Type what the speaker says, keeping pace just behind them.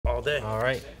all day. All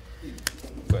right.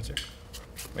 Go ahead, sir.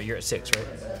 Wait, you're at 6, right?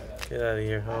 Get out of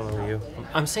here. I don't know you.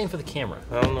 I'm saying for the camera.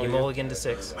 I don't know you. you. Mulligan to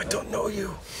 6. I don't know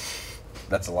you.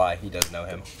 That's a lie. He does know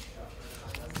him.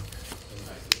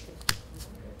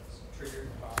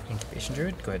 Incubation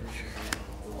Druid. Go ahead.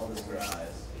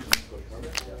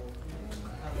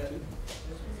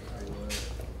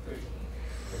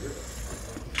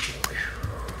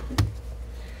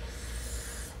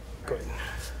 Go ahead.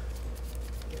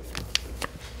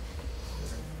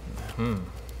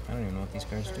 I don't even know what these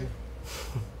cards do.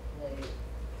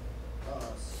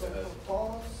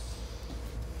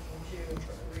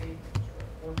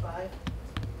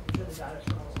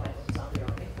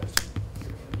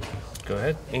 Go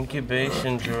ahead.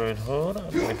 Incubation Druid. Hold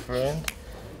on, my friend.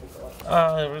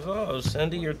 There we go.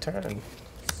 Send it your turn.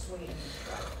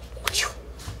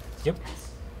 Yep.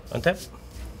 Untap.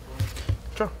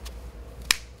 Draw.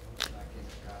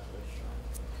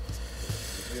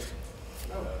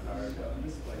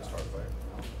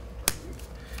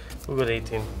 We'll go to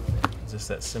 18. Is this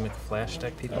that Simic flash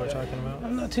deck people are talking about?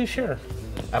 I'm not too sure.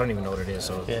 I don't even know what it is,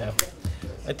 so... Yeah.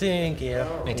 I think, yeah.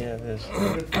 18. Yeah, it is.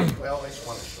 Well, I just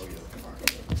want to show you.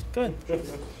 Good.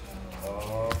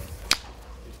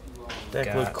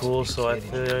 Deck looked cool, so I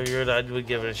figured I would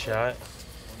give it a shot.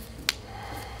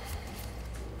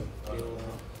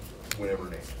 Whatever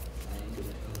name.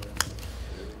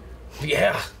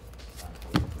 Yeah.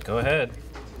 Go ahead.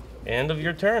 End of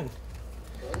your turn.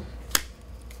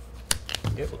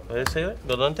 Yep. What did I say that?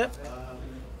 Go to untap.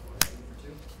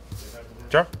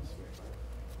 Draw.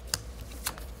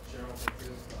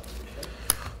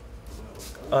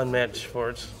 Unmatched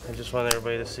forts. I just want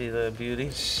everybody to see the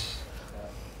beauty.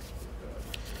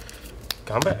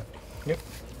 Combat. Yep.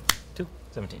 2.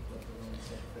 17.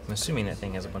 I'm assuming that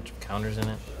thing has a bunch of counters in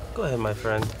it. Go ahead, my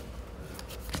friend.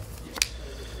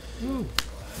 Ooh,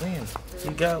 land.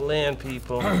 You got land,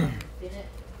 people.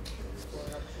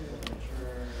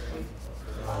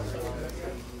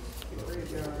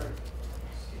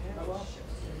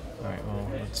 Alright, well,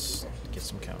 let's get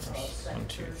some counters. 1,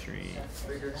 2, 3,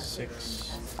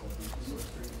 6.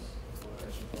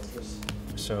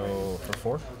 So, for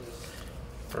 4?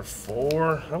 For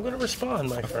 4, I'm going to respond,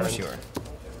 my friend. Of course you are.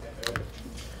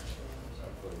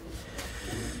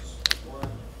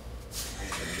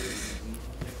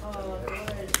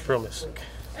 Proliferate.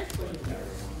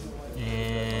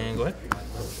 And go ahead.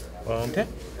 Untap.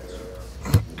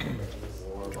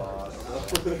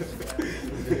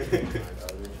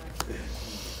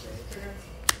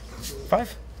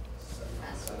 Five.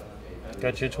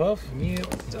 Got you 12? Yep.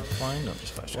 Is that flying? No,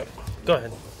 just flash. Yep. Go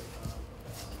ahead.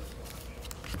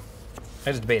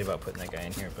 I just debated about putting that guy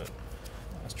in here, but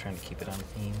I was trying to keep it on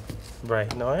theme.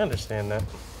 Right. No, I understand that.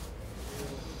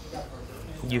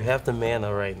 You have the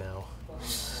mana right now.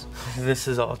 This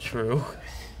is all true.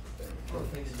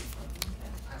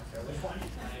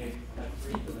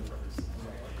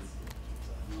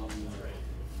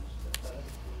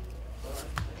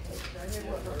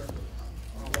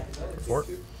 For 4?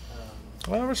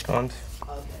 I'll respond.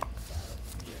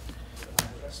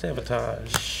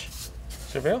 Sabotage.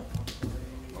 Surveil?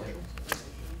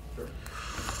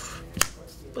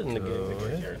 Put in the game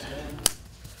graveyard.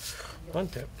 One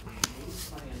tip.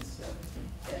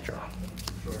 Draw.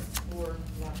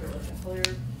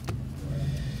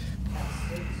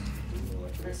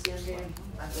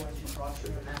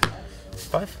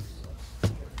 5.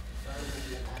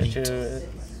 Got you.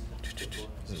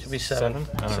 Should be 7.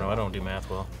 I don't know. I don't do math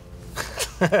well.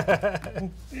 Yeah,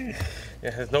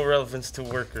 it has no relevance to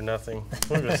work or nothing.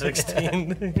 We're at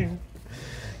 16.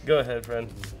 Go ahead, friend.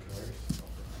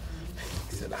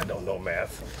 He said, I don't know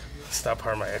math. Stop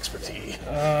harming my expertise.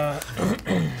 Well,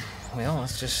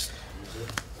 let's just...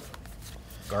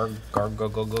 go. Can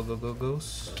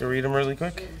you read them really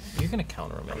quick? You're going to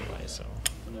counter them anyway, so...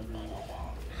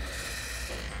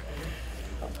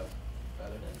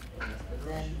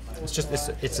 It's just,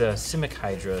 it's a Simic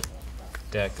Hydra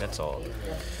deck, that's all.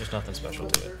 There's nothing special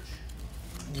to it.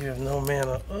 You have no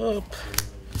mana up.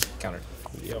 Counter.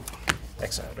 Yep.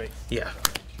 Exile, right? Yeah.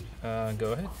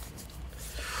 Go ahead.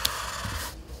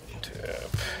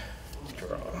 Tap.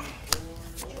 Draw.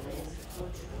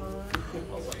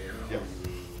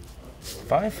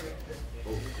 5.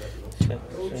 Send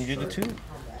you to 2.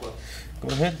 Go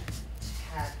ahead.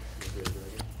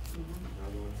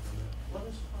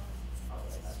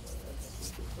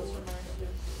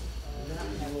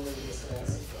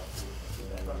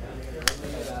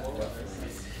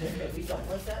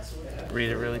 Read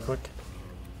it really quick.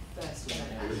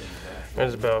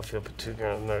 There's a battlefield, put 2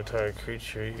 guns on another target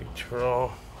creature. You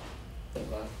draw.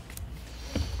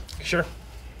 Sure.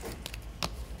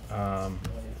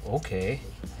 Okay.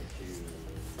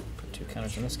 Put 2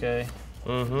 counters on this guy.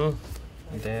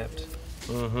 Mm-hmm. Adapt.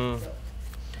 Mm-hmm.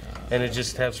 And it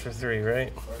just taps for 3,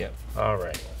 right? Yep. All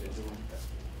right.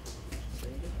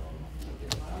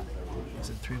 Is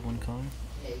it 3/1 column?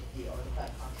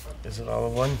 Is it all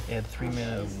in one? Add 3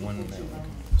 mana, 1 mana.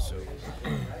 So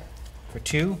for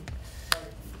 2,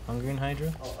 Hungarian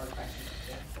Hydra.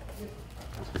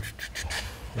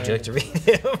 Would you like to read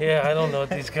them? Yeah, I don't know what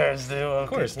these cards do. Of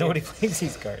course, nobody plays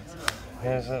these cards.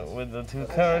 Here's with the 2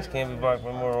 counters, can't be blocked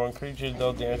by more than 1 creature.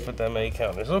 Don't damage with that many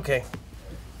counters. Okay.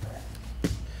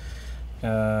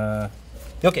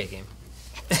 Okay, game.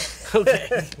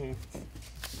 Okay.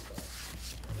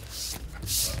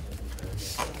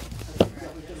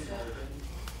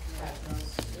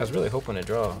 I was really hoping to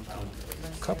draw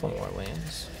a couple more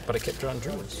lands, but I kept drawing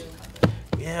druids.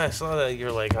 Yeah, I saw that.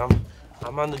 You're like, I'm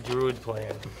on the druid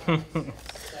plan.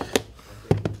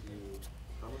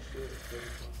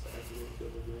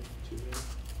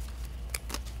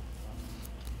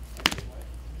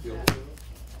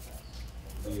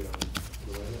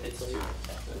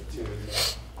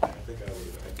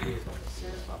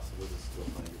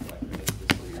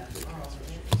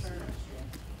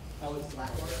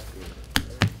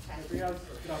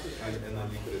 And then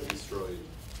you could have destroyed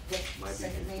my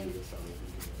beacon.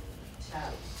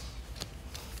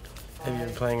 Have you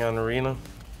been playing on Arena?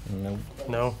 Nope.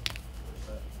 No.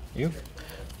 You?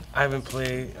 I haven't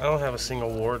played. I don't have a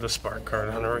single War to Spark card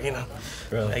on Arena.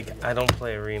 Really? Like, I don't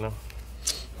play Arena.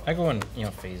 I go in,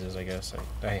 phases, I guess.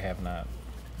 I have not.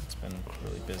 It's been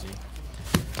really busy.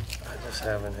 I just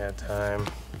haven't had time.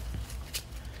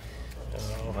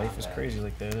 Life is crazy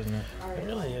like that, isn't it? It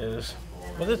really is.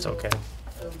 But it's okay.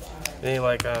 It ain't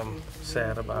like I'm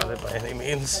sad about it by any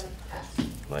means.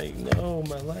 Like, no,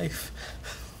 my life.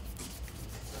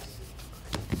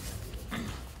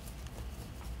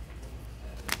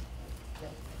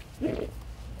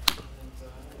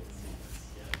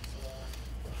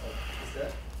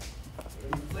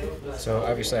 So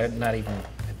obviously I have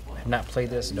not played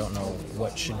this. Don't know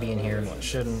what should be in here and what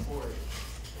shouldn't.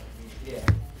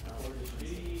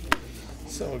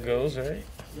 So it goes, right?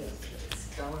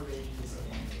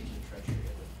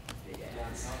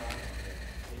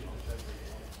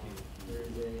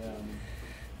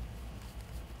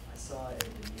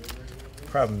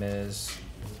 Problem is,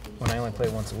 when I only play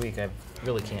once a week, I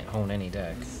really can't hone any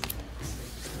deck.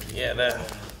 Yeah,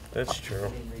 that's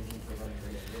true.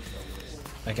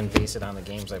 I can base it on the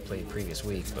games I played previous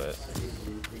week, but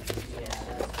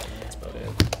that's about it.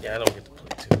 Yeah, I don't get to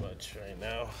play too much right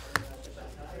now.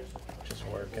 Just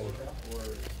working.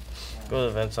 Go to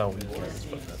events on weekends,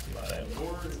 but that's about it.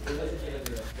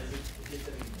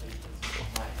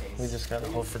 We just gotta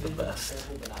hope for the best.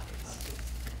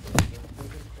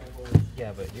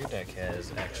 Yeah, but your deck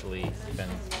has actually been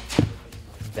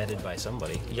vetted by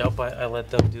somebody. Yup, I let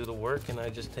them do the work and I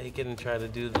just take it and try to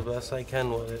do the best I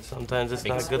can with it. Sometimes it's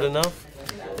not good enough.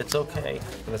 It's okay.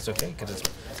 But that's okay, because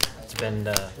it's been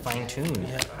fine-tuned.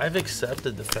 Yeah, I've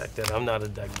accepted the fact that I'm not a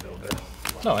deck builder.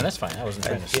 No, and that's fine. I wasn't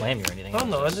trying to slam you or anything. Oh,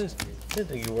 no, I didn't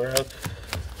think you were.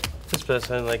 It's best.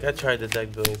 Like, I tried the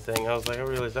deck building thing. I was like, I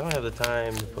realized I don't have the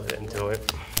time to put into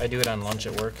it. I do it on lunch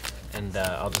at work, and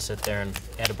I'll just sit there and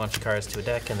add a bunch of cards to a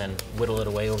deck and then whittle it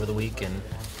away over the week. And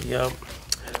Yep.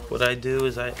 What I do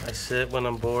is I sit when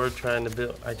I'm bored trying to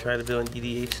build. I try to build an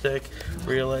EDH deck.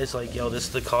 Realize like, yo, this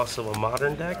is the cost of a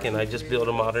modern deck, and I just build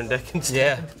a modern deck instead.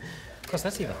 yeah. Of course,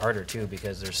 that's even harder too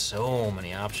because there's so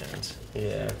many options.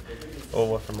 Yeah. Oh,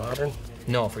 what for modern?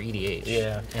 No, for EDH.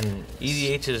 Yeah. And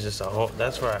EDH is just a home.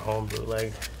 That's where I homebrew.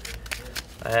 Like,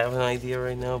 I have an idea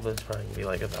right now, but it's probably gonna be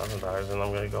like $1,000, and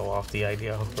I'm gonna go off the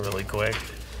idea really quick.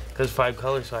 Cause 5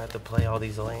 colors, so I have to play all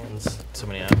these lands. so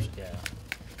many options. Yeah.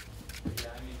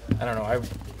 I don't know.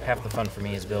 Half the fun for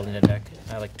me is building a deck.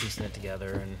 I like piecing it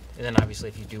together, and then obviously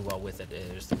if you do well with it,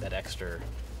 there's that extra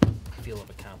feel of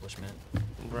accomplishment.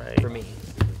 Right. For me,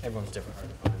 everyone's different.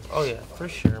 Oh yeah, for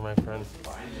sure, my friend.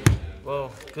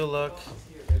 Well, good luck.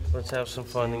 Let's have some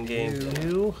fun in game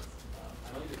 2.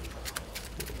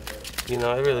 You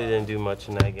know, I really didn't do much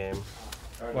in that game.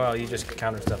 Well, you just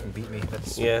countered stuff and beat me.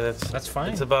 That's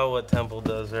fine. It's about what Temple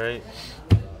does, right?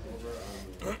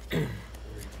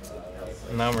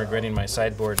 Now I'm regretting my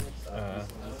sideboard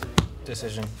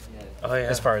decision. Oh yeah.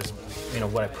 As far as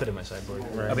what I put in my sideboard.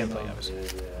 Right. I've been playing obviously.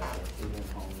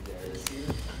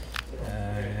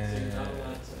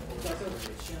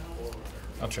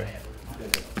 I'll try.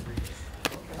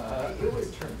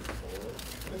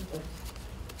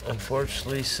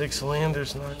 Unfortunately, 6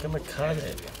 lander's not gonna cut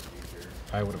it.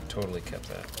 I would have totally kept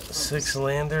that. 6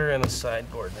 lander and a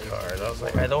sideboard card. I was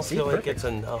like, I don't feel like it's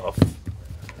enough.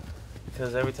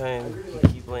 because every time you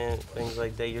keep land things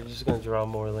like that, you're just gonna draw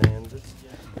more lands.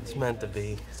 It's meant to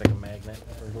be. It's like a magnet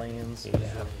for lands. Yeah,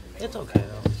 it's okay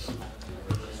though.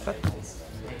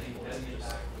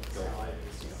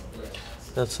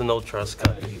 That's the no trust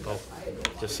cut, people.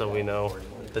 Just so we know,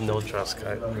 the no trust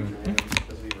cut.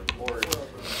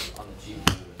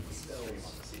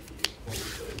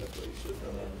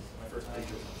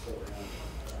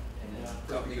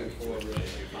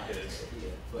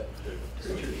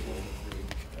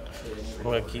 I'm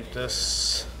gonna keep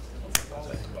this.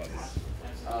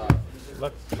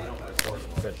 Look.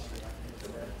 Good.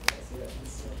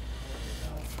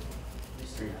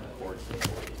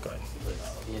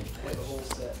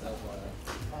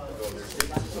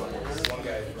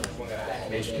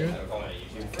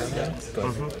 Go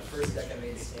ahead.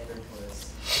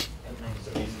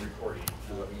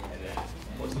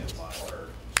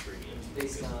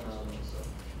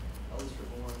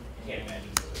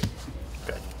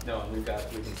 No, we can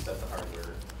set the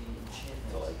hardware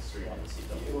to like stream on the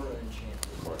CPU.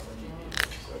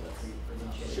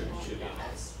 So should be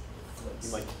nice. You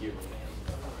might hear the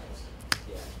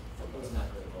I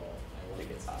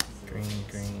think it's hot. Green.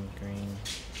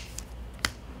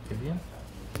 Vivian?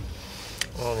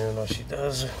 I don't even know what she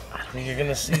does. I think you're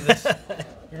gonna see this.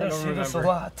 You're gonna see this a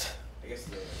lot.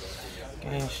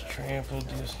 Gains trampled,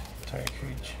 just entire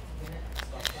creature.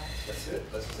 That's it.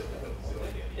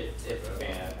 If the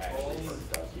fan actually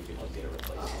worked up, you could just get a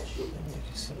replacement.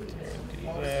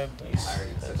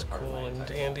 That's cool and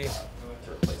dandy.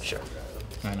 Sure.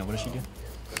 I know. What does she do?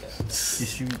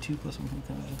 Distribute 2 plus 1 from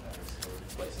intelligence.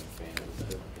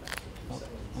 Oh,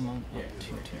 I'm on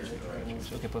 2.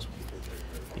 Okay, plus 1.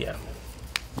 Yeah.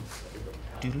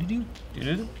 Doodly doo.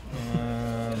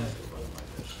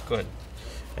 Go ahead.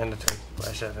 End of turn.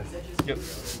 Last 7. Yep.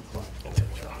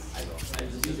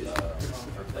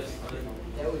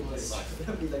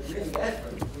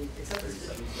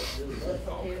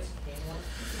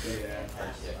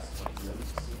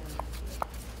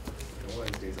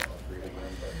 Wednesdays I'll upgrade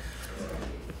again,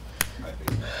 but I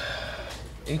think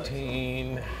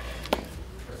 18.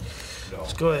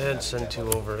 Let's go ahead and send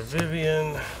 2 over to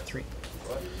Vivian. 3.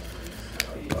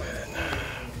 Go ahead.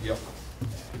 Yep.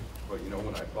 But you know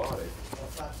when I bought it,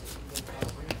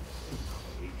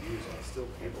 8 years and I still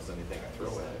can't post anything I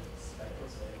throw at it.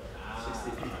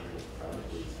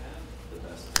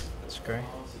 That's great.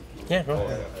 Yeah, go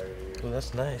ahead. Oh,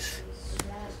 that's nice.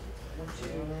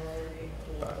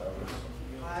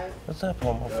 What's that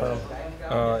promo from?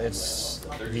 It's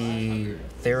the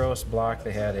Theros block.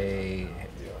 They had it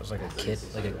was like a kit,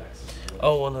 like a,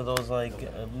 Oh, one of those like,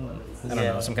 I don't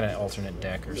know, some kind of alternate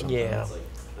deck or something. Yeah.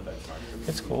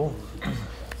 It's cool.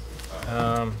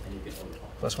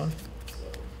 Plus 1.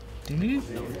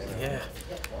 Yeah.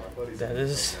 That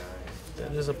is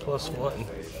a plus 1.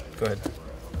 Go ahead.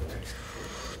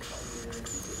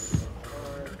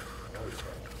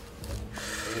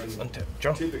 Untap.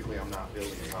 Draw. Typically, I'm not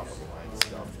building top of the line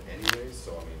stuff anyways,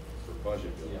 so I mean, for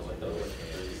budget building,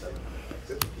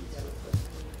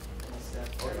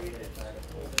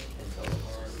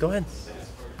 Go ahead.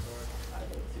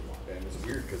 and it's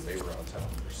weird because they were on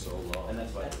top for so long. And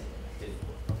that's why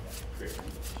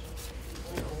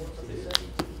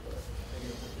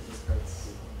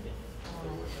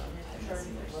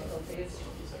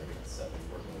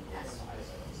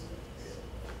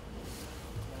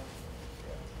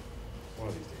one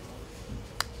of these days.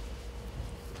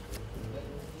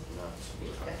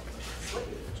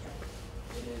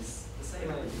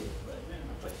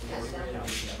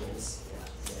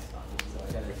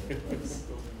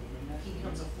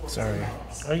 Sorry.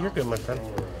 Oh, you're good, my friend.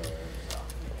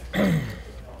 1,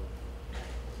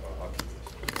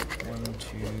 2,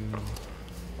 3,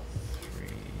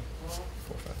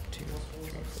 4, 5, 2, 3,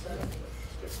 4, 5.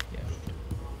 Yeah.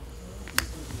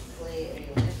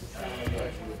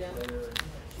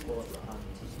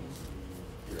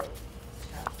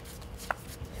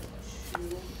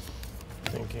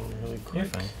 Thinking really quick. You're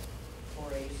fine.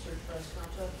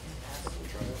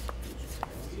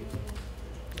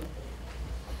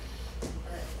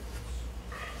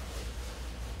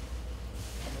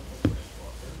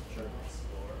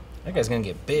 That guy's gonna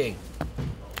get big.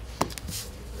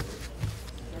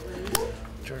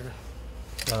 Sure.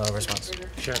 Response.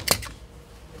 Sure.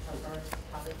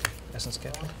 Essence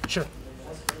capture. Sure.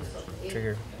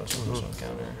 Trigger plus 1 plus 1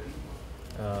 counter.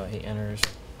 He enters.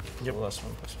 Yep. Plus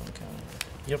 1 plus 1 counter.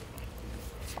 Yep.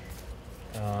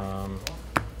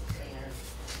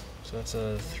 So that's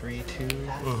a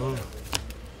 3/2.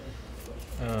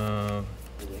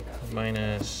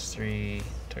 Minus 3.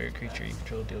 Target creature you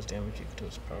control deals damage equal to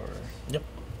its power. Yep.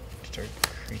 Target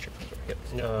creature. Yep.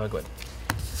 Yep. Go ahead.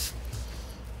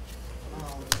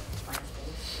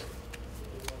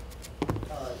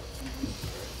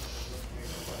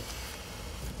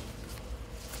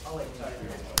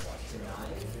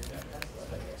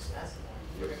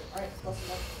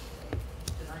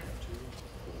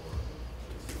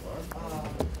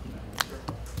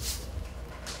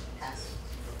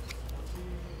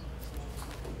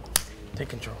 Take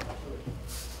control.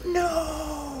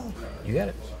 No! You got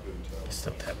it.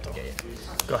 Still tapped though. Yeah, yeah.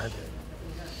 Go ahead.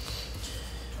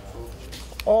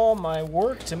 All my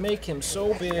work to make him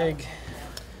so big.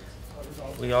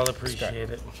 We all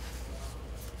appreciate it.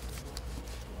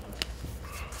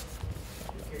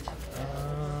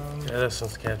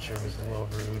 Edison's catcher was a little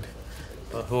rude.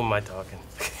 But who am I talking?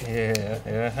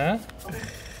 Yeah, huh?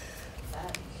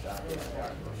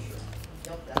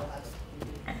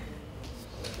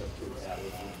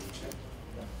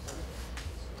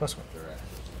 Plus one.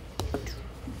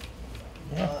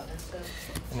 Yeah.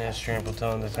 And that's trample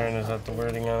telling the turn. Is that the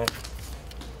wording on it?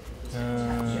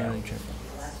 Yeah,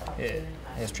 it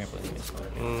has trample.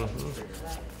 Mm-hmm.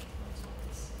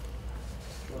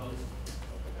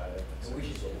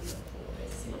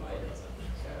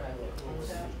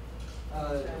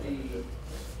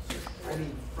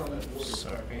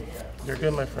 Sorry. You're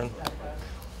good, my friend.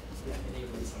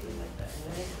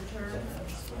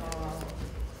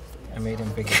 I made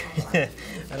him bigger. I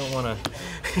don't want to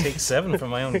take 7 from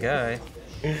my own guy.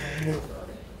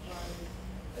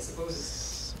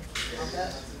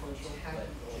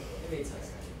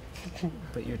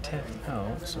 But you're tapped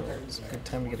out, so it's a good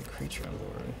time to get a creature on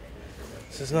board.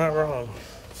 This is not wrong. 1,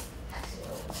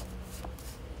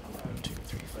 2,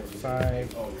 3, 4,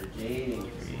 5.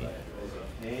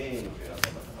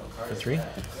 For 3?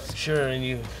 Sure, and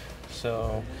you.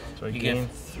 So So I you gain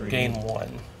get 3. gain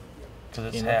 1 because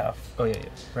it's Gain half Oh, yeah, yeah.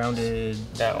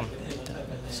 Rounded down.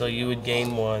 So you would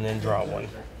gain 1 and draw 1.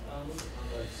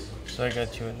 So I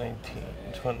got you at 19,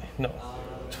 20. No,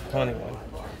 21.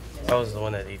 That was the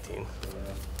one at 18.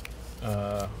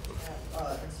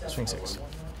 Swing 6.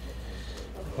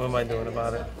 What am I doing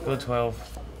about it? Go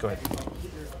 12. Go ahead.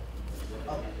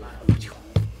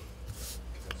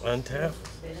 Untap.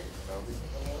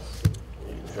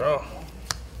 Draw.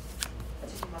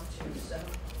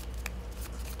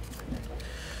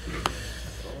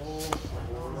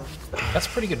 That's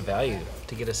pretty good value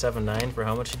to get a 7/9 for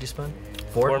how much did you spend?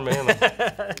 4? 4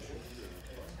 mana.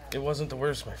 It wasn't the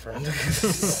worst, my friend.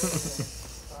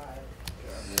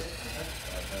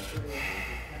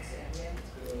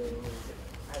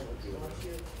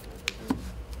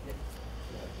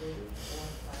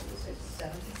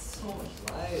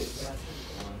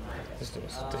 Just doing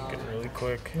some thinking really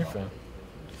quick. You're fine.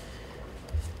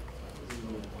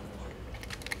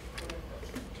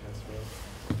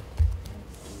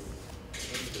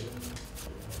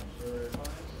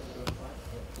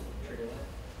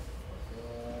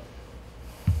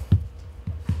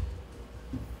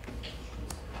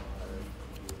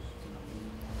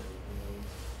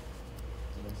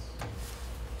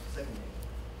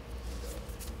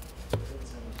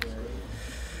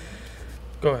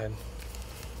 Go ahead.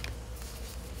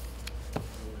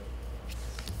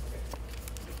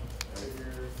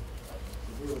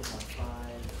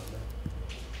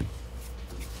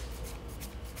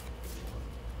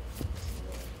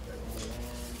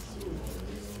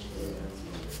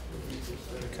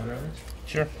 Counter on this?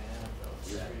 Sure.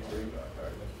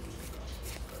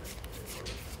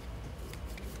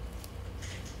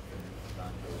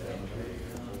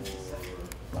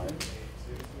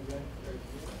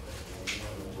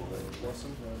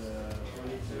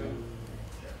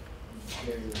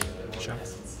 Sure.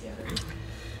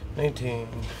 19.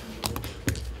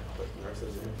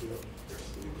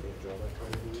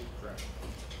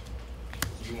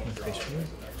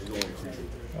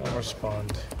 I'll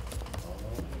respond.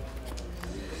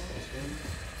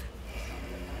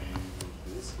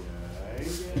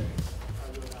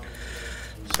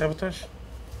 Sabotage?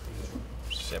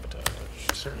 Sabotage.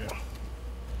 Sure.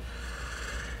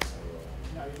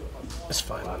 It's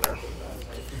fine on there.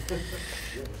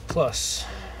 Plus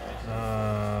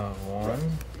 1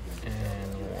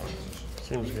 and 1.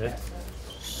 Seems good.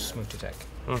 Smooth to attack.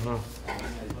 Mm-hmm.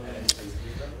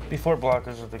 Before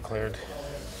blockers are declared.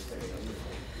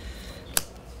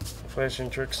 Flashing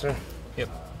Trickster. Yep.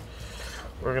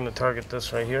 We're gonna target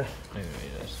this right here. Maybe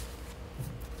it is.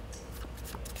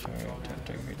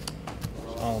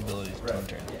 All abilities, 1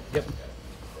 turn. Yep.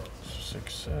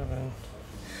 6, 7.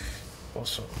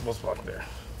 Also, we'll block there.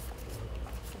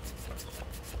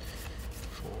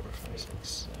 4, 5, 6,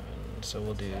 7. So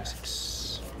we'll do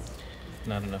 6.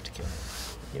 Not enough to kill him.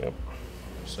 Yep.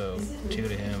 So 2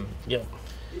 to him. Yep.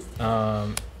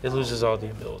 It loses all the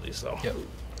abilities though. Yep.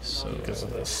 So Because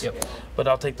of this. Yep. But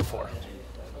I'll take the 4.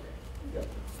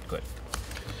 Good.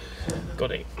 Go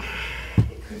to 8.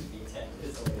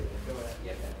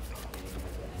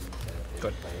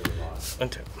 Good.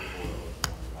 Untap.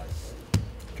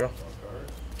 Draw.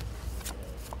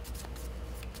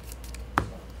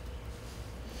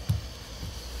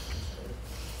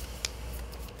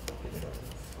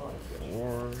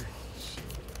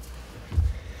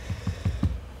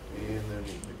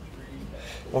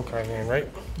 One card hand, right?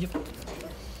 Yep.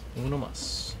 Uno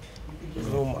mas.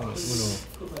 Uno mas.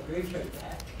 Uno.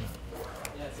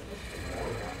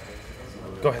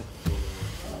 Go ahead.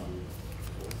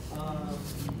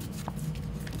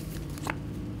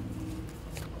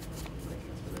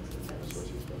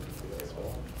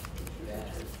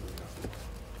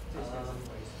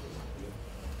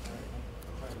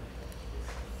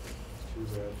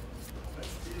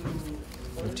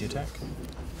 Move to attack.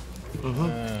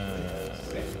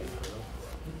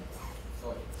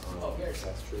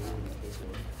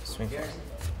 Swing.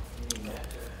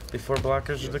 Before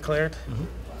blockers are declared.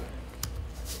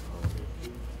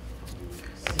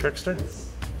 Trickster.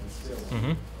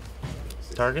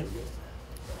 Target.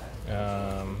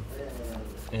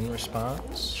 In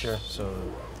response. Sure. So.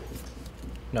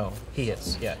 No, he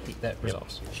hits. Yeah, that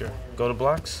resolves. Sure. Go to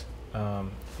blocks.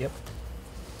 Yep.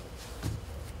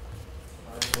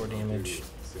 4 damage.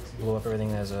 Blow up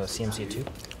everything as a CMC 2.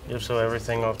 Yep, so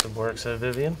everything off the board except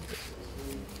Vivian.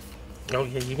 Oh,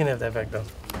 yeah, you can have that back, though.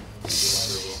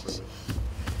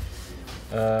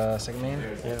 Second main.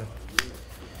 Yeah.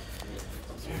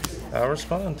 I'll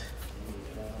respond.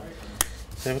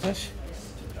 Sabotage?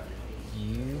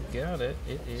 You got it.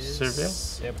 It is Surveil?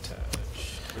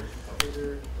 sabotage.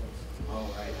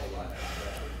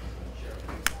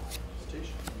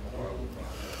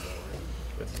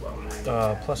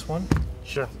 +1.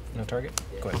 Sure. No target.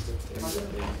 Go ahead.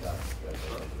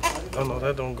 Oh, no,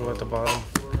 that don't go at the bottom.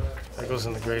 That goes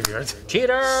in the graveyard.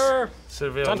 Cheater!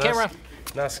 Surveil. It's on camera.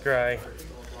 Not scry.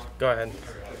 Go ahead.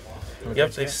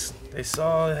 Yep, they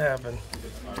saw it happen.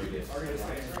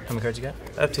 How many cards you got?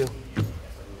 I have 2.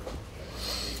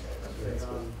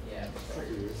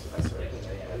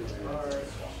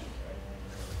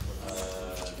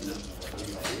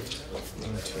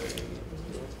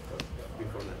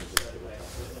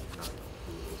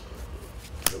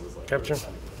 Capture. +1.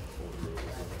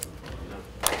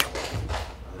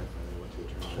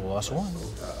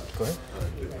 Go ahead.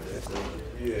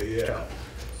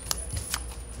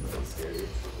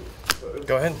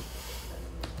 Go ahead.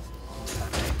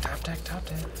 Top deck, top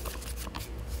deck.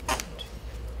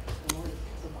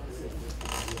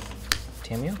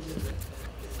 Tamio?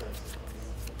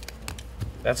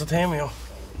 That's a Tamio.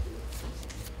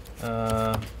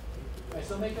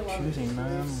 Choosing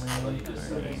non-land +1.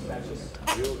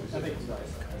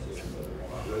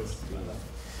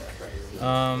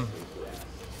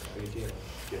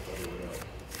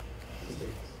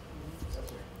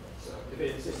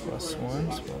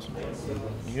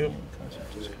 Yep.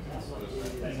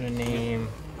 I'm gonna name.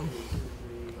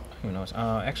 Who knows?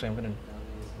 Actually, I'm gonna.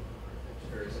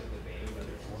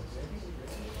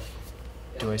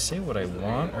 Do I say what I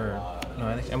want, or no?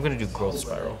 I think I'm gonna do growth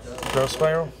spiral. Growth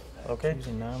spiral. Okay.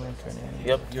 Using non-land carnation.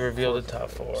 Yep. You reveal the top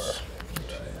 4.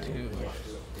 2,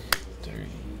 3,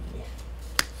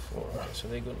 4. Okay, so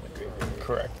they go to my graveyard.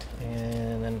 Correct.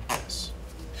 And then pass.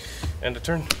 End of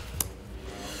turn.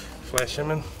 Flash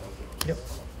him in. Yep.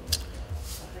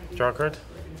 Draw a card.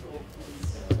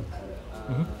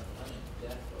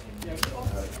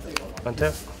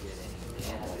 Untap.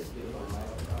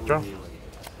 Draw.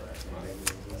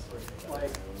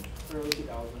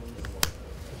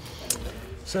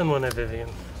 Send one at Vivian.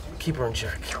 Keep her in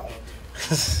check.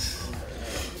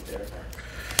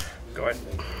 Go ahead.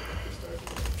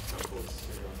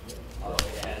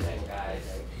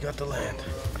 You got the land.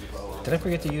 Did I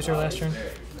forget to use her last turn?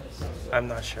 I'm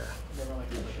not sure.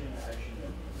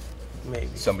 Maybe.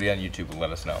 Somebody on YouTube will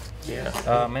let us know. Yeah.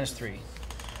 -3.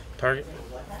 Target.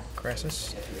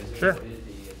 Crassus. Sure.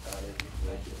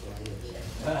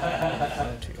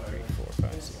 1, 2, 3, 4,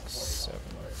 5, 6, 7.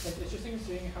 So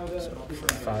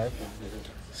 5.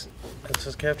 That's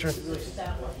his capture.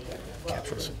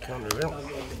 Capture some counter there.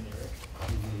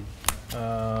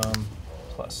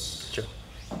 Plus. Sure.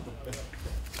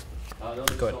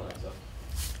 Go ahead.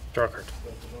 Draw a card.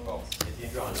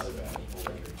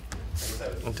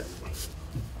 Untap.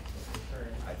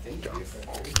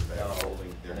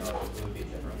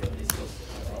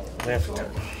 Land for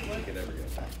turn.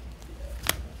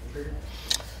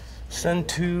 Send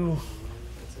to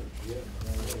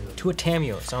To a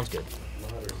Tamio. Sounds good.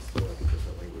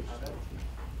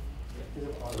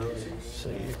 so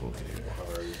you can do.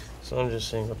 So I'm just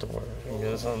seeing what the word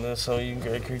is on this. So you can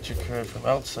get a creature card from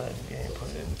outside the game, put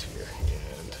it into your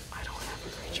hand. I don't have a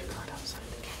creature card outside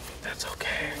the game. That's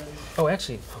okay. Oh,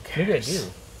 actually, maybe I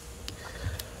do.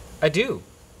 I do.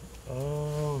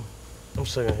 I'm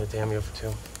still gonna hit Tamio for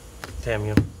 2.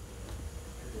 Tamio.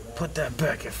 Put that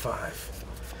back at 5.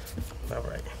 All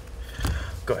right.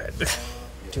 Go ahead.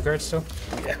 2 cards still?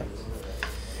 Yeah.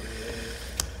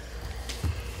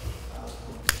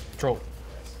 Troll.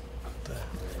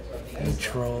 the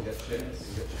neutral.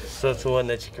 So it's the one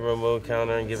that you can remove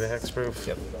counter and give it hexproof?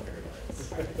 Yep.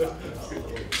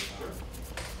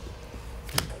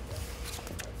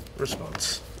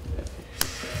 Response.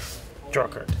 Draw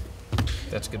card.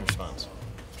 That's a good response.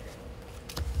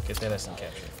 Get that instant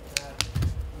capture.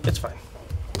 It's fine.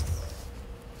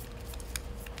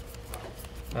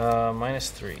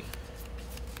 -3.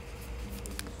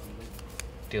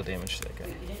 Deal damage to that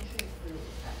guy.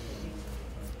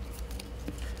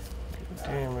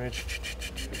 Damage.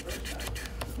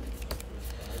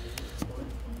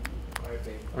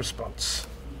 Response.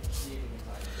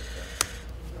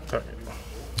 Target.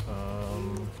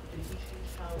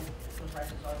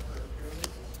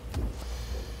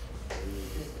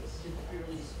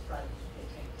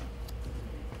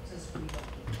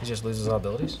 He just loses all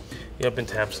abilities? Yep, and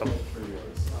taps them.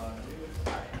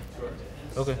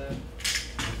 Okay.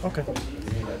 Okay.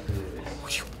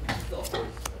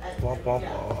 Womp womp womp.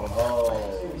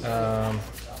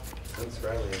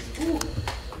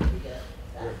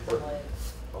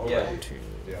 Yeah. 2,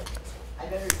 Yeah.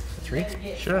 3.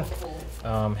 Sure.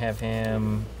 Have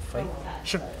him fight.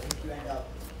 Sure.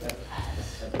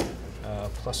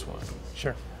 +1.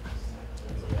 Sure.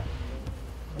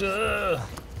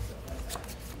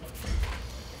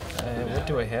 What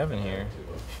do I have in here?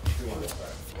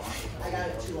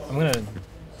 I'm gonna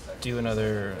do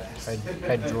another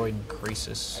Hydroid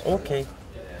Crisis. Okay.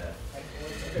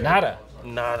 Nada.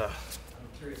 Nada.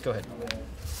 Go ahead.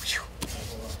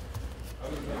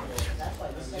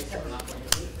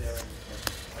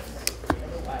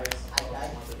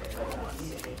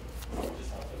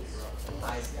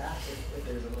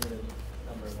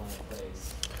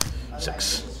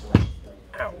 Six.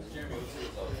 Ow.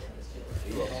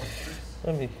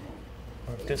 Let me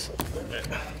mark this up a little bit.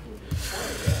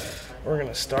 We're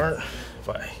gonna start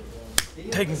by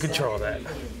taking control of that.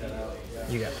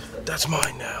 You got it. That's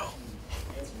mine now.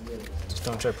 Just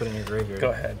don't try putting your graveyard.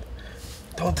 Go ahead.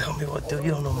 Don't tell me what to do.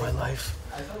 You don't know my life.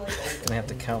 Gonna have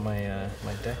to count my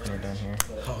my deck when we're done here.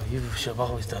 Oh, you should have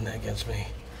always done that against me.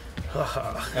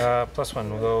 Haha.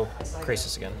 +1. We'll go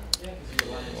Crisis again.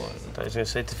 I was gonna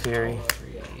say to Fury.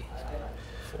 3,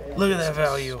 4. Look at that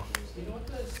value.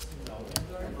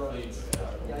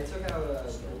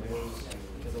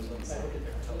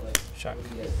 Shock.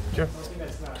 Sure.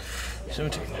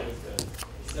 17.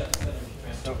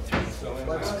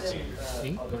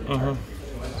 8. Mm-hmm.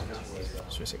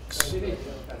 So 6.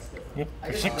 Yep.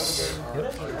 6.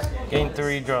 Yep. Gain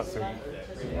 3, draw 3.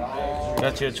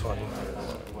 That's your 20.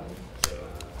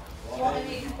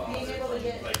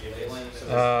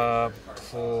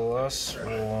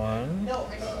 +1.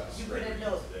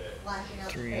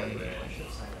 3.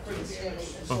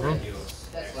 Mm-hmm.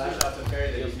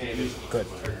 Good.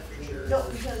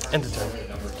 End of turn.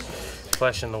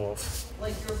 Flash in the wolf.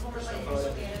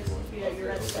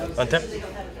 Untap.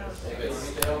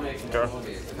 Draw.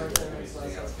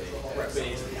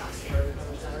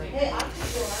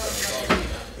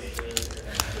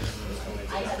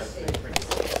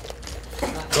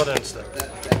 Go to instead.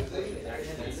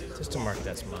 Just to mark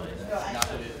that's mine.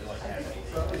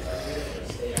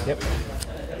 Yep.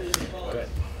 Good.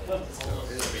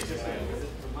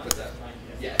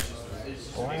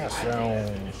 Blast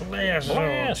zone. Blast zone.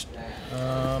 Blast.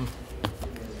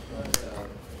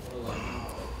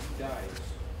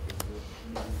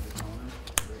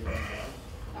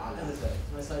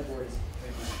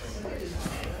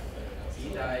 He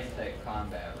died to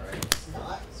combat, right?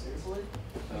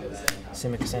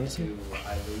 Simic Ascendancy.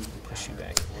 Push you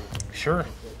back. Sure.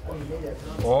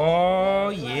 Oh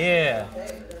yeah.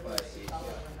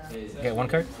 You got one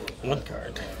card? One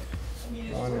card.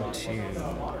 1, 2,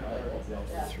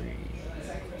 3,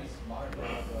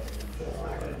 4,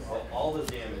 All the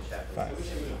damage happens. 5.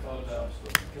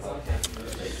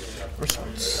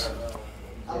 Response.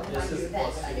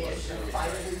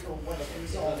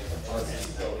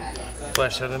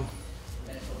 Flash hit him.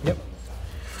 Yep.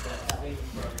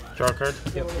 Draw a card.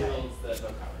 Yep.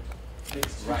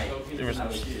 Right.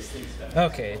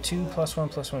 Okay, 2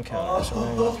 +1/+1 counter. So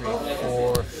 1, 2, 3,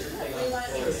 4,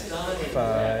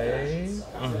 5.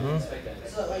 Mm-hmm.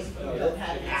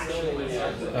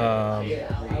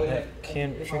 That can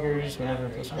triggers whenever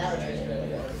 +1.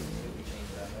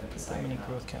 How many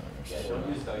growth counters?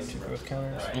 2 growth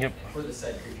counters. Yep.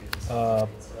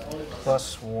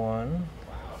 +1.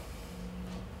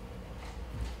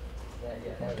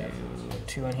 Do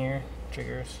 2 on here.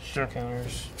 Triggers. Sure.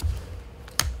 Counters.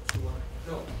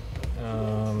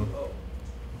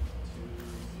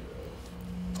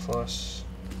 Plus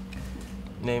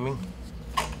Naming.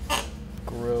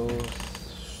 growth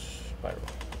spiral.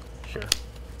 Sure.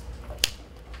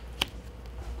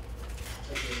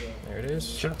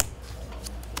 colors. Sure.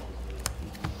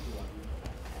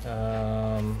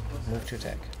 Move to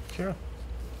attack. Sure.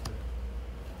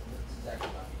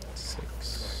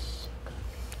 6.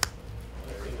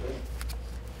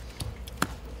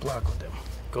 Block with them.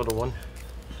 Go to 1.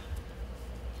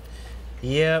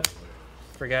 Yep.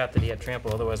 Forgot that he had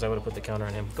trample, otherwise I would have put the counter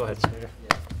on him. Go ahead.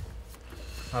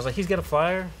 I was like, he's got a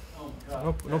flyer.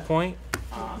 No point.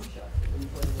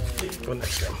 Go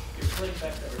next time.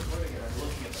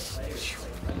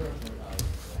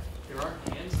 There aren't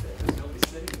hands there. There's nobody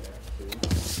sitting there.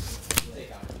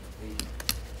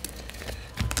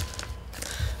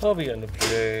 I'll be on the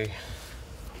play.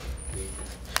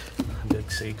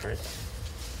 Big secret.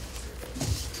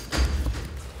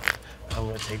 I'm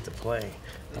gonna take the play.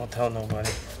 Don't tell nobody.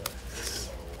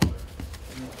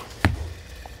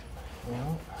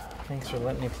 Well, thanks for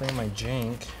letting me play my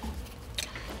jank.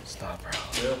 Stop, bro.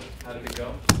 Bill, how did it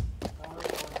go?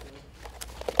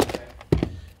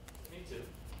 Me too.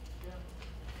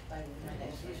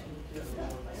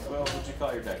 Well, what'd you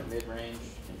call your deck? Mid-range,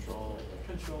 control?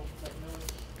 Control.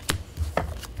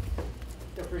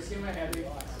 The first game I had, but it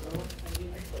doesn't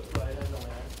land.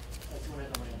 That's when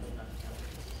it doesn't land.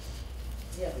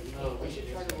 Yeah, but you Oh, we should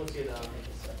try to look at,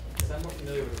 because I'm more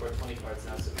familiar with 420 cards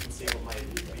now, so we can see what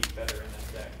might be better in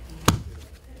that deck.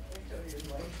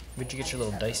 Where'd you get your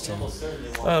little dice tin? Almost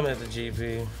certainly one. I'm at the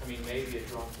GP. I mean, maybe a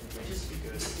draw from range would be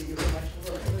good.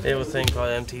 They have a thing called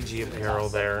MTG Apparel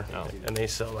there, and they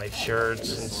sell like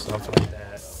shirts and stuff like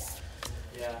that.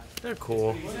 Yeah. They're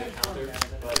cool. Easy to counter,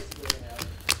 but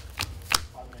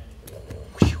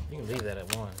You can leave that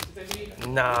at 1.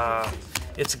 Nah,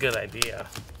 it's a good idea.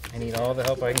 I need all the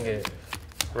help I can get.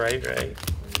 Right, right.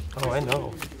 Oh, I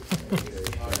know.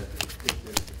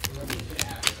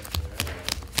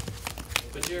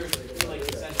 But you're like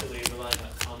essentially relying on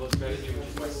combo strategy, which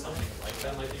is why something like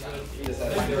that might be good.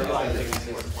 Like they're relying on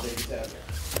 420.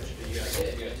 You gotta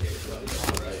take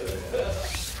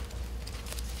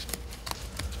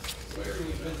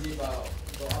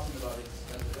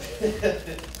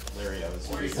Larry, I was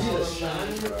the reason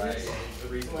why.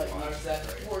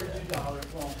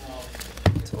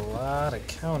 It's a lot of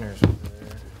counters over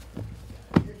there.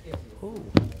 Ooh.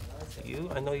 You?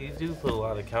 I know you do put a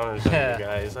lot of counters on Yeah. your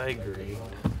guys. I agree.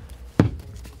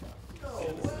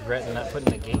 Regretting not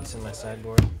putting the gates in my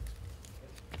sideboard.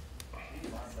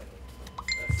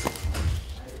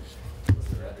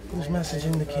 Who's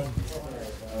messaging the king?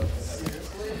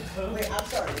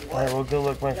 Alright, well, good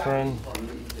luck, my friend.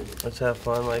 Let's have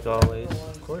fun, like always.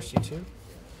 Of course, you too.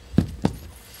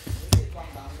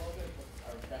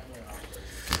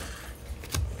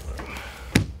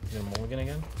 You gonna mulligan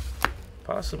again?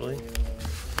 Possibly.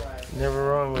 Never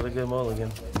wrong with a good mulligan.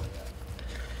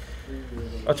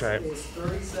 I'll try it.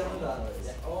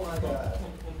 Oh my god.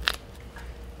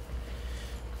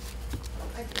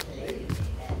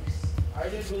 I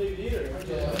didn't believe it either.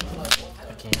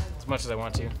 I can't. As much as I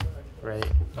want to. Right.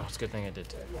 Oh, it's a good thing I did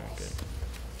too. Alright, good.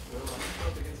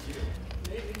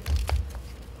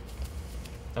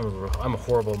 I'm a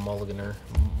horrible mulliganer.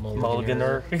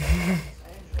 Mulliganer. I'm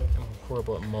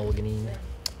horrible at mulliganing.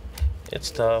 It's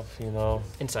tough, you know.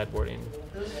 In sideboarding.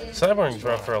 Sideboarding's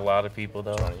rough for a lot of people,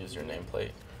 though. trying to use your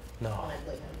nameplate. No.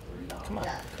 Come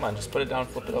on, just put it down,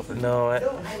 flip it over. No,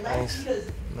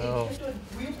 no.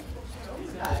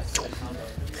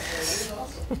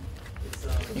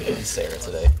 You can be Sarah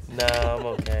today. No, I'm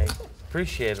okay.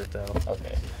 Appreciate it, though.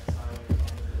 Okay.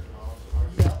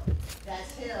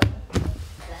 That's him.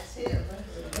 That's him.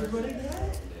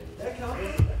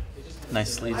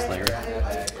 Nice sleeves, Larry.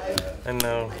 I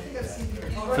know.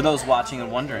 For those watching and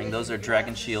wondering, those are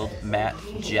Dragon Shield Matte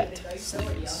Jet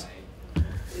sleeves.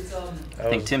 I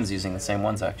think Tim's using the same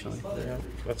ones, actually. Yeah.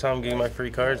 That's how I'm getting my free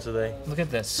cards today. Look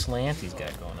at that slant he's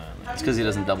got going on. It's because he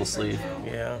doesn't double sleeve.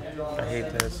 Yeah. I hate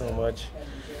that so much.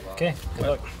 Okay, good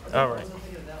luck. Alright.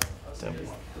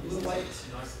 Simple.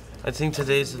 I think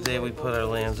today's the day we put our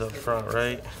lands up front,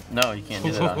 right? No, you can't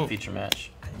do that on feature match.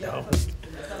 No.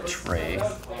 Trey.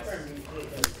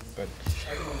 Good.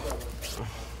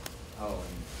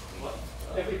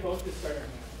 If we both just start,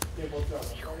 they both drop.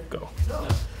 Go.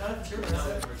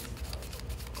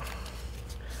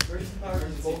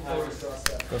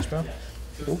 Coach Bro?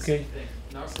 Okay.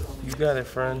 You got it,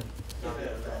 friend.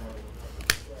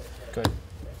 Good.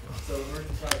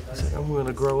 It's like, I'm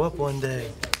gonna grow up one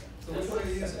day.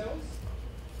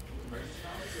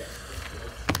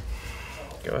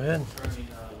 Go ahead.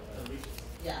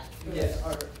 Yeah.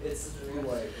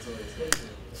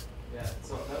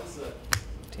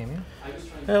 Tammy?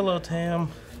 Hello, Tam.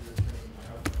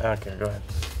 Okay, go ahead.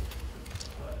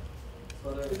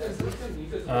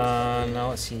 Now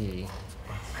let's see.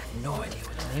 No idea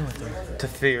what the name of them. To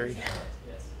theory.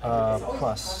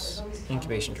 Plus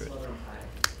incubation druid.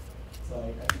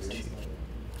 2, 3.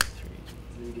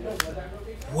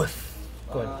 Whiff.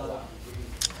 Go ahead.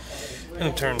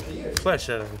 End turn. Flash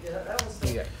that in.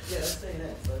 You got it.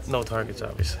 No targets,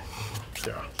 obviously.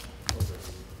 0.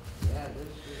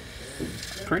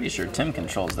 Pretty sure Tim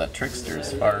controls that trickster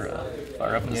as far up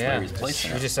as Larry's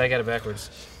placing it. I got it backwards.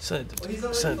 Send it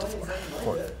to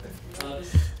 4.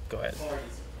 Go ahead.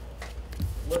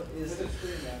 What is the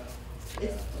screen now?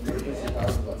 It's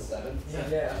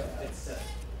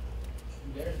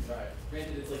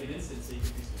Granted, it's like an instant, so you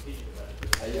can be strategic about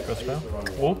it. Go spell?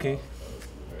 Okay.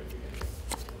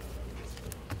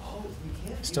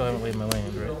 Still haven't laid my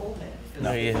land, right?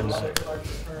 No, you haven't.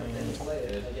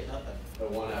 The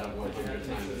 1 out of 100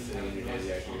 times it's sitting in your hand,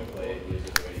 you're actually going to play it and use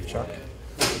it the way you Chuck. want it.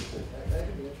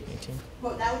 18.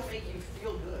 Well, that would make you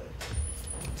feel good.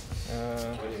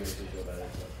 When do you make you feel better?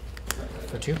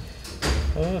 For 2.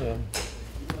 Hold on.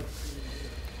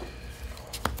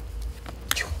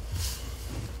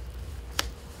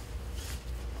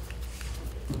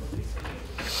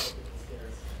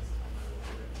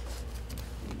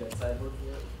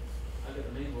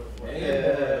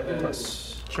 Plus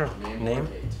Sure. Name?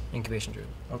 incubation druid.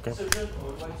 Okay.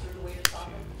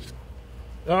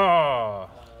 Oh!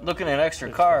 Looking at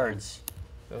extra cards.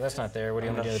 So that's not there. What do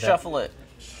you want me to do with Shuffle it.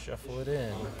 that? Shuffle it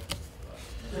in.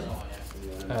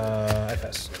 I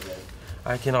pass.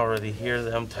 I can already hear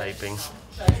them typing.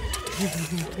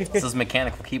 It's those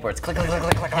mechanical keyboards. Click, click, click,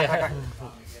 click, click, click, click.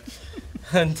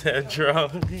 Undead draw.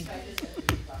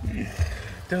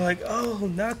 They're like, oh,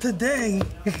 not today.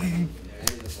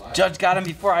 Judge got him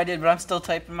before I did, but I'm still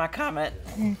typing my comment.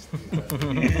 Go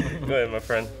ahead, my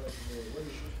friend.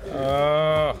 Should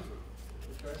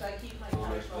I keep my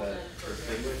control then for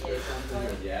Distinguished or something,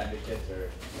 or the advocates, or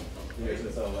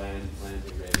so lands and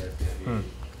graveyards can't be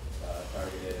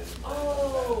targeted. And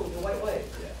Oh, the white way.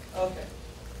 Yeah. Okay.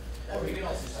 Or you can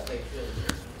also just play field.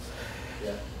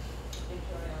 Yeah.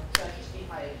 Should I just keep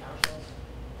my controls?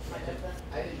 My deck then?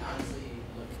 I didn't honestly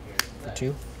look at here. For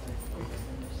 2.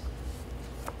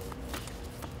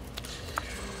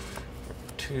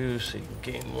 2, so you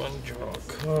can gain 1, draw a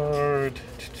card.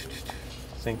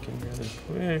 Thinking really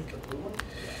quick.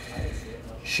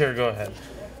 Sure, go ahead.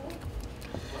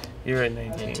 You're at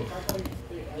 19. 18.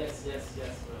 Yes,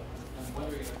 but I'm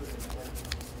wondering if I put it in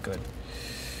the Good.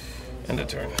 End of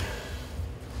turn.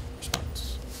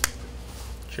 Response.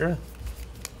 Sure.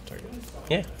 Target.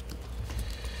 Yeah.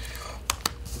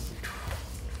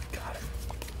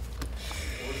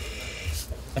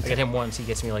 I get him once, he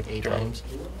gets me like 8 times.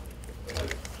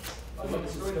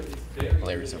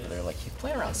 Larry's over there like, you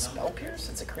play around Spell Pierce?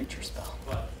 It's a creature spell.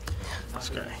 This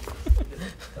guy.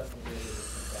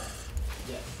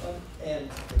 and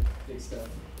big stuff.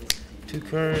 2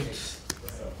 cards.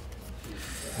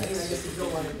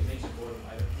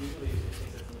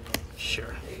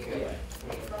 Sure.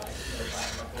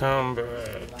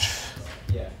 Combat.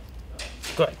 Yeah.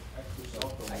 Go ahead.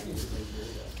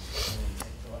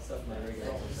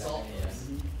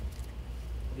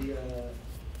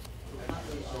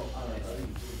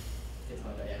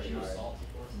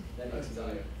 That makes me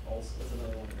also, that's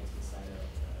another one that makes me sign up.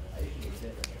 I usually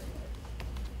get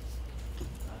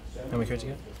How many cards you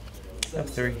I have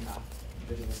 3.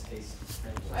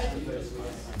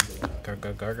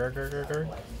 Guard.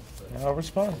 I'll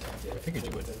respond. I figured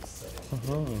you would.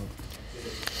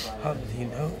 How did he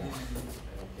know?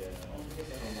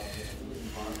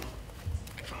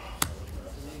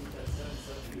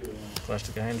 Flash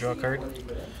the guy and draw a card.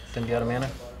 Then be out of mana.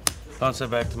 Bounce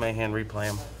it back to my hand, replay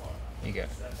him. You go.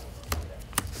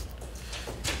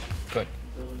 Good.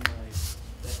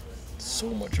 So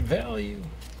much value.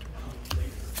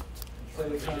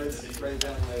 play the cards, write it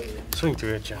down later. Swing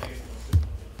 3 at you.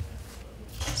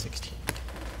 16.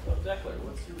 Declan,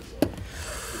 what's your result?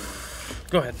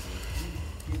 Go ahead.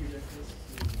 Keep your deck list.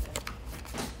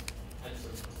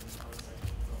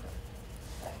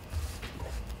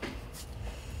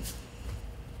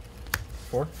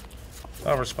 4.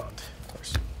 I'll respond. Of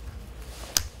course.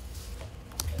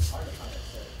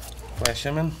 Flash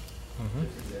him in.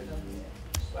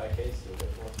 Spy case, you'll get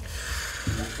 4.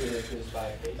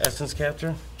 Spy case. Essence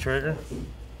capture. Trigger.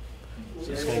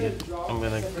 So it's gonna get, I'm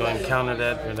gonna go and counter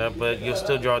that for that, but you'll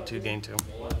still draw 2, gain 2.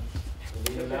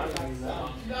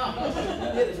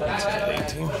 That's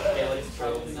 18.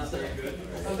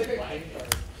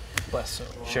 Bless. So.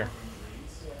 Sure.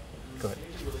 Go ahead.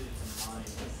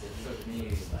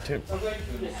 2.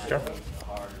 Sure.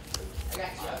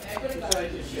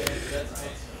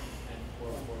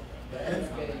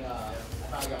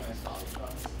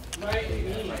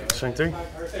 Swing 3.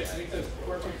 Or say, I think it says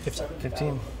 4.7.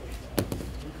 15.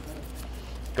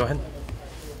 Go ahead.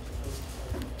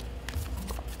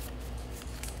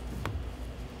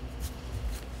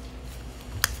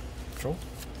 Control.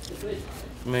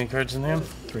 How many cards in hand?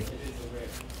 3. So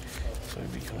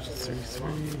it becomes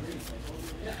 3-3.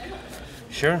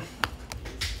 Sure.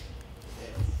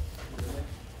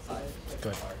 Go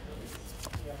ahead.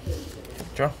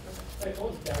 Draw. Like, all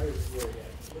batteries is really good.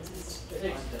 It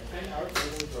takes 10 hours to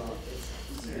really draw. It's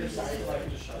decided like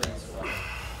just shut it.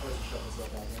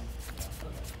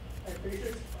 I'm pretty sure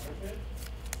it's Proliferate.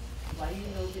 Why you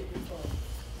no get your phone?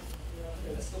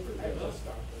 I love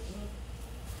Star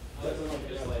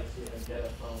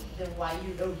Then why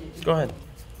you no get your Go ahead.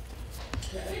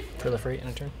 Proliferate in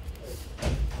a turn.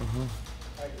 Mm-hmm.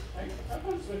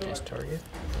 This target.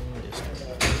 And this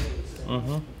target.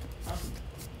 Mm-hmm.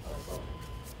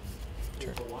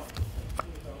 Turn.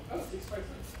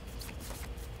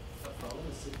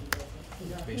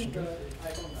 Activation turn.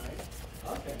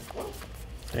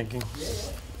 Thinking.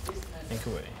 Think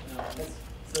away.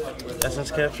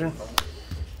 Essence capture.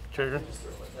 Trigger.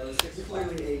 That was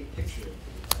clearly a picture.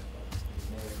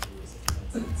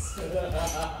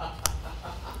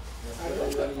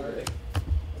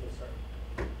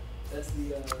 That's the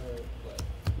what?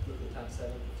 The top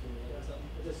 7 for 2 minutes or something?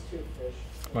 Just 2 fish.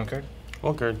 1 card.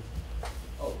 1 card.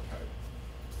 Oh, card.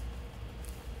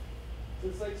 So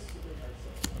it's like super hard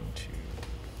stuff. 1, 2,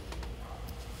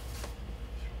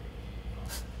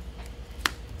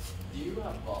 3. Do you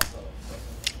have also?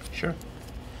 Sure.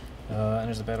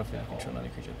 Enters the battlefield. Control another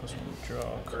creature with +1. Draw a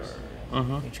card.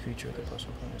 Mm-hmm. Each creature with a +1 point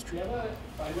is Do you treated. have a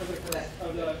find with the first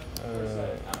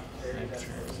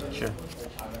Sure.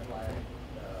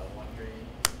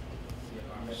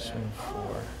 Swing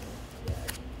 4.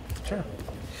 Sure.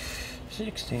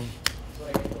 16.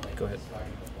 Go ahead.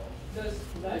 Does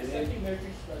that accepting American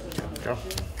Express on the Draw.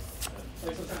 machine?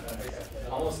 Like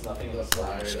sometimes Almost nothing in the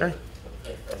slide. Scary. I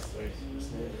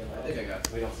think I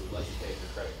got. We don't let you pay for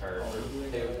credit card, or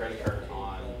pay with credit card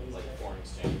on like foreign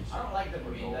exchange. I don't like the or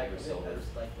green gold deck. or silver.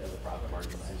 There's a profit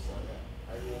margin there.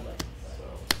 I really like that. So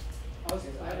I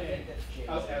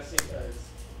was asking because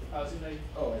I was in like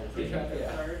Oh, free yeah. credit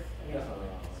Yeah. card and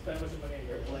spend a bunch of money on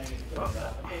airplane.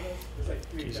 It's like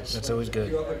 3 Jesus. That's always good.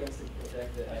 If you're up against the deck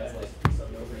that has like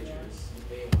no creatures, you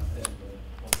may want them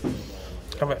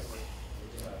to. Come back.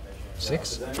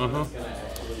 6. Mm-hmm.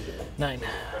 9.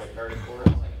 credit card for it, it's not gonna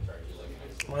charge you like an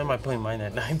extra. Why am I playing mine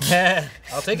at 9?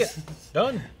 I'll take it.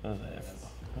 Done. That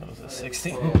was a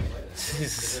 16.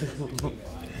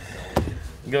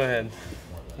 Go ahead.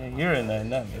 Yeah, you're in 9,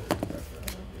 not me.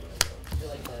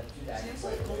 Seems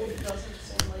like gold doesn't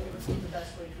seem like it would be the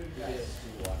best way to invest.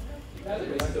 That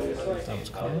was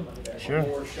cool. Sure.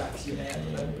 More shots you have.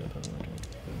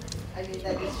 I mean,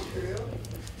 that is true.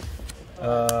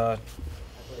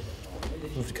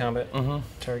 Move to combat. Mm-hmm.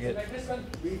 Target.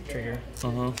 Trigger.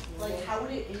 Mm-hmm. Like, how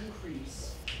would it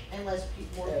increase unless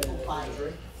more people buy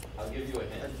it? I'll give you a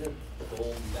hint.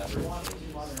 Gold never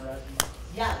changes.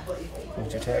 Yeah, but if people Move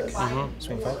to attack. buy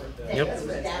Swing 5. it, Yep. then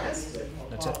it's down.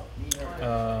 That's it.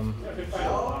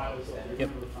 Yep.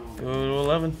 Go to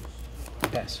 11.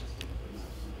 Pass.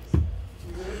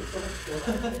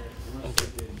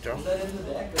 Draw. Is that in the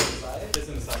deck or the side? It's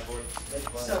in the sideboard.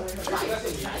 So when the price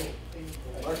is giant.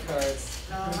 Mark cards.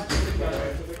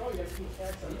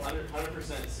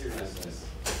 100% seriousness.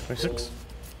 26.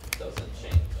 Gold doesn't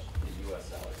change. The US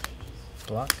dollar changes.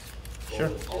 Block. Sure.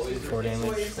 Gold always 4 So damage.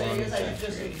 what you're saying 1, is I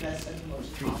just invest in most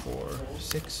 3, 4,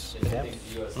 6. You Tap. think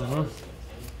the US Mhm. dollar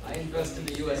I invest in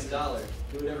the US dollar.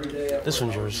 Do it every day. This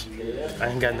one's yours. I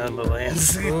ain't got none but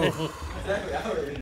lands. Exactly. I would